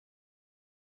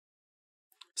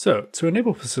So, to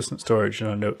enable persistent storage in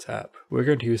our Notes app, we're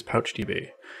going to use PouchDB,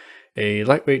 a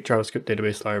lightweight JavaScript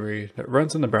database library that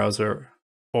runs in the browser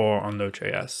or on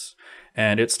Node.js,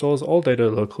 and it stores all data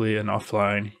locally and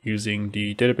offline using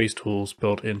the database tools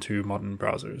built into modern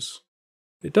browsers.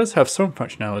 It does have some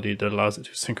functionality that allows it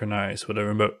to synchronize with a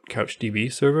remote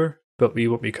CouchDB server, but we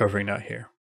won't be covering that here.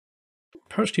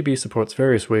 PouchDB supports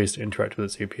various ways to interact with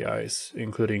its APIs,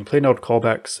 including plain old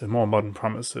callbacks and more modern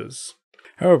promises.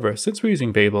 However, since we're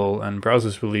using Babel and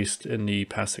browsers released in the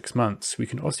past 6 months, we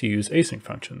can also use async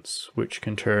functions, which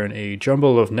can turn a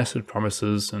jumble of nested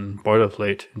promises and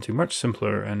boilerplate into much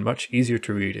simpler and much easier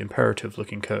to read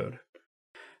imperative-looking code.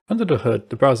 Under the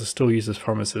hood, the browser still uses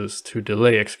promises to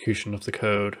delay execution of the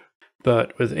code,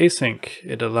 but with async,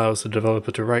 it allows the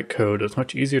developer to write code that's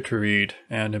much easier to read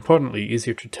and, importantly,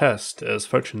 easier to test, as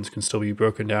functions can still be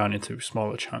broken down into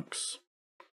smaller chunks.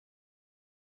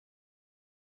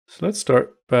 So let's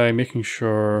start by making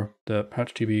sure that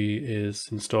PouchDB is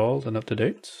installed and up to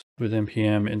date with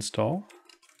npm install.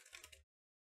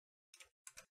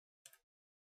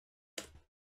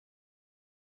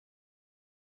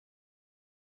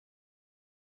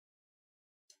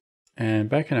 And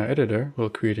back in our editor, we'll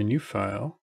create a new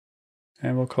file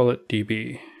and we'll call it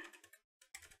db.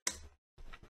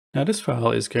 Now this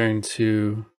file is going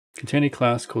to contain a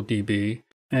class called db,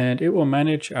 and it will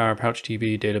manage our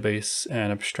PouchDB database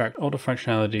and abstract all the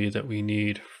functionality that we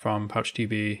need from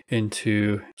PouchDB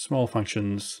into small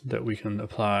functions that we can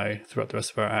apply throughout the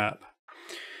rest of our app.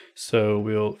 So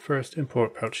we'll first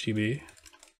import PouchDB,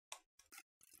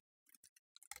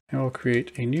 and we'll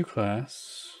create a new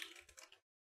class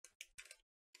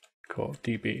called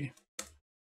db.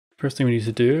 First thing we need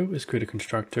to do is create a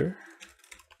constructor,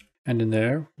 and in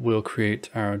there we'll create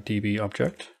our db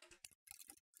object.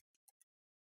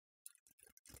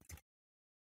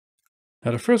 Now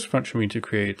the first function we need to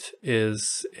create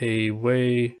is a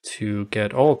way to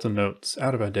get all of the notes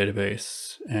out of our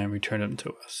database and return them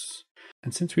to us.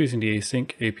 And since we're using the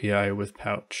async API with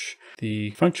Pouch,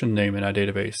 the function name in our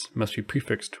database must be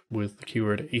prefixed with the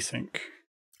keyword async.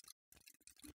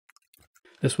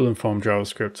 This will inform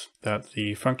JavaScript that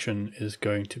the function is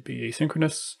going to be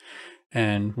asynchronous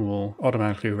and will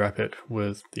automatically wrap it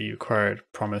with the required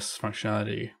promise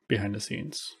functionality behind the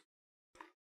scenes.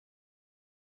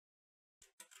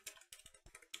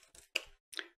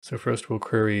 So first we'll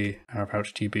query our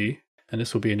PouchDB, and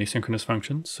this will be an asynchronous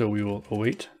function, so we will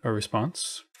await a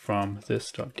response from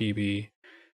this.db.allDocs.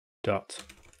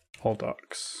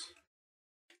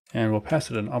 And we'll pass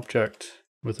it an object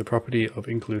with the property of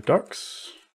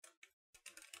includeDocs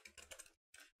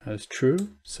as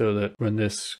true, so that when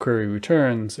this query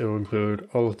returns, it will include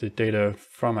all of the data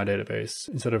from our database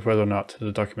instead of whether or not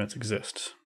the documents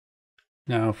exist.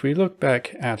 Now, if we look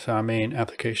back at our main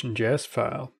application.js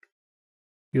file,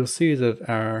 you'll see that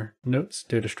our notes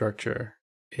data structure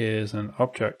is an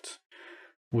object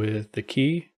with the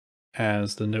key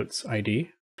as the notes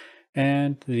ID,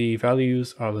 and the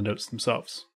values are the notes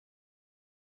themselves.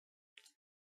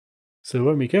 So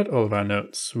when we get all of our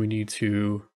notes, we need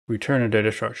to return a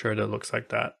data structure that looks like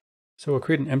that. So we'll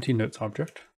create an empty notes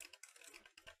object,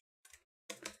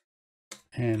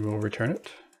 and we'll return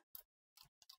it.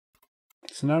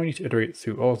 So now we need to iterate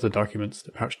through all of the documents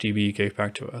that PouchDB gave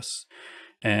back to us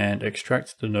and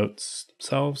extract the notes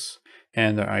themselves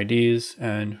and their IDs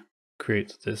and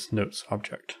create this notes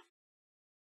object.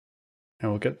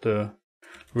 And we'll get the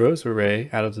rows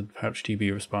array out of the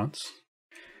PouchDB response,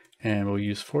 and we'll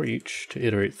use for each to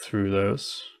iterate through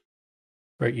those,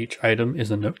 where each item is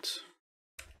a note.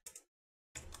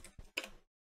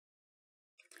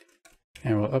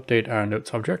 And we'll update our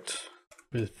notes object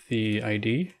with the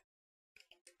ID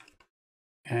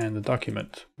and the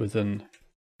document within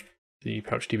the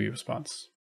PouchDB response.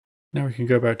 Now we can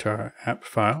go back to our app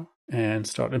file and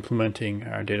start implementing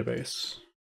our database.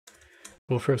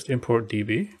 We'll first import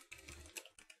db,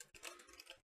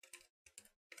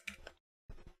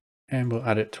 and we'll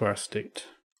add it to our state.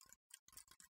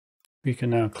 We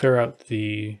can now clear out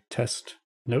the test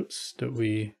notes that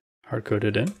we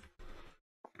hard-coded in,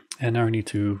 and now we need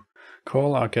to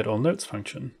call our getAllNotes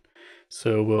function.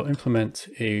 So we'll implement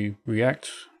a React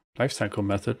lifecycle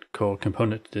method called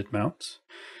component.didMount.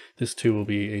 This too will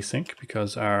be async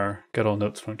because our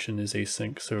getAllNotes function is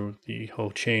async, so the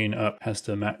whole chain up has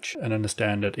to match and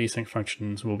understand that async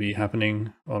functions will be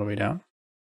happening all the way down.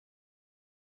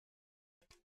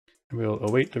 We'll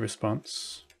await the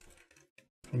response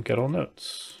from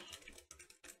getAllNotes.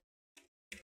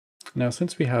 Now,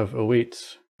 since we have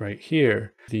await right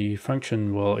here, the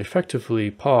function will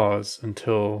effectively pause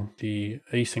until the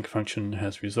async function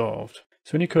has resolved.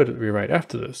 So any code that we write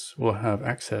after this will have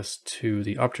access to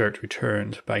the object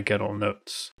returned by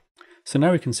getAllNotes. So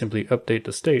now we can simply update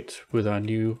the state with our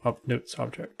new notes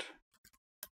object.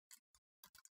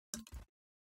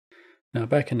 Now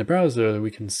back in the browser,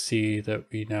 we can see that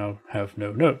we now have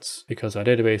no notes because our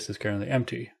database is currently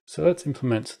empty. So let's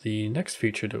implement the next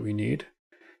feature that we need,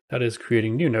 that is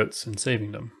creating new notes and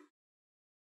saving them.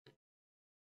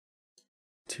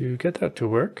 To get that to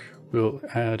work, we'll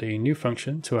add a new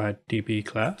function to our DB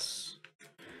class.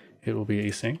 It will be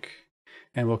async,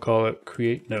 and we'll call it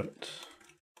createNote.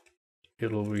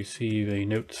 It will receive a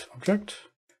note object.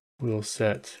 We'll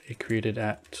set a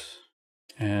created@at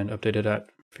and updated@at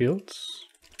fields.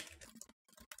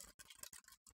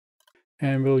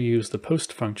 And we'll use the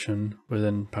post function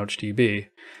within PouchDB,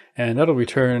 and that'll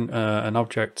return an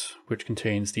object which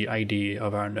contains the ID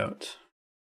of our note.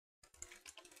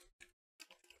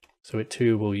 So it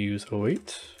too will use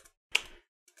 08.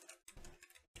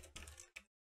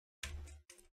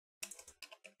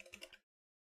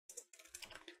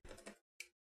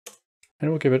 And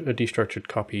we'll give it a destructured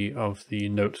copy of the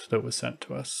note that was sent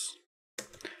to us.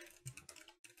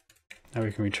 Now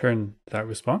we can return that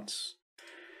response,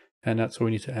 and that's what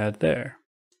we need to add there.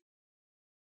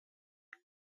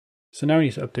 So now we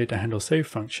need to update the handle save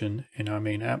function in our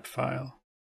main app file.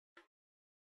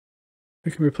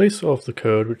 We can replace all of the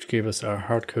code which gave us our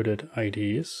hard-coded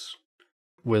IDs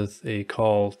with a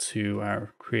call to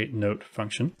our createNote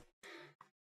function,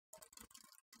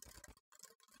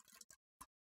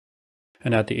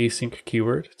 and add the async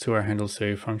keyword to our handle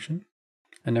save function.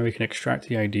 And now we can extract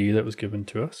the ID that was given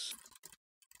to us.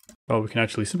 Well, we can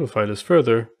actually simplify this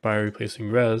further by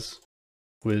replacing res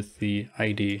with the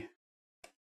ID,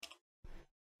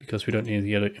 because we don't need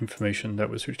the other information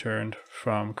that was returned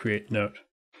from createNote.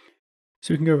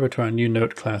 So we can go over to our new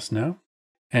note class now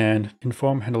and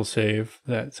inform handle save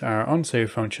that our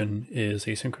onSave function is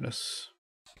asynchronous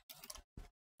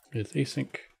with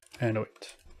async and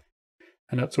await.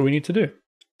 And that's all we need to do.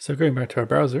 So going back to our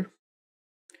browser,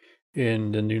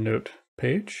 in the new note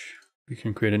page, we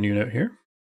can create a new note here.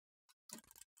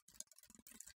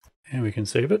 And we can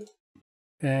save it.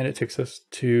 And it takes us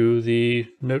to the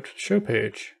note show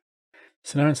page.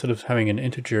 So now instead of having an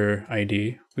integer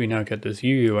ID, we now get this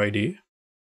UUID.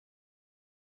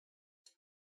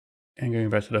 And going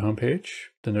back to the home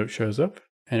page, the note shows up.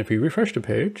 And if we refresh the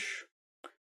page,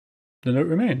 the note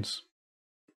remains.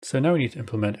 So now we need to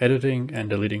implement editing and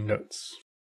deleting notes.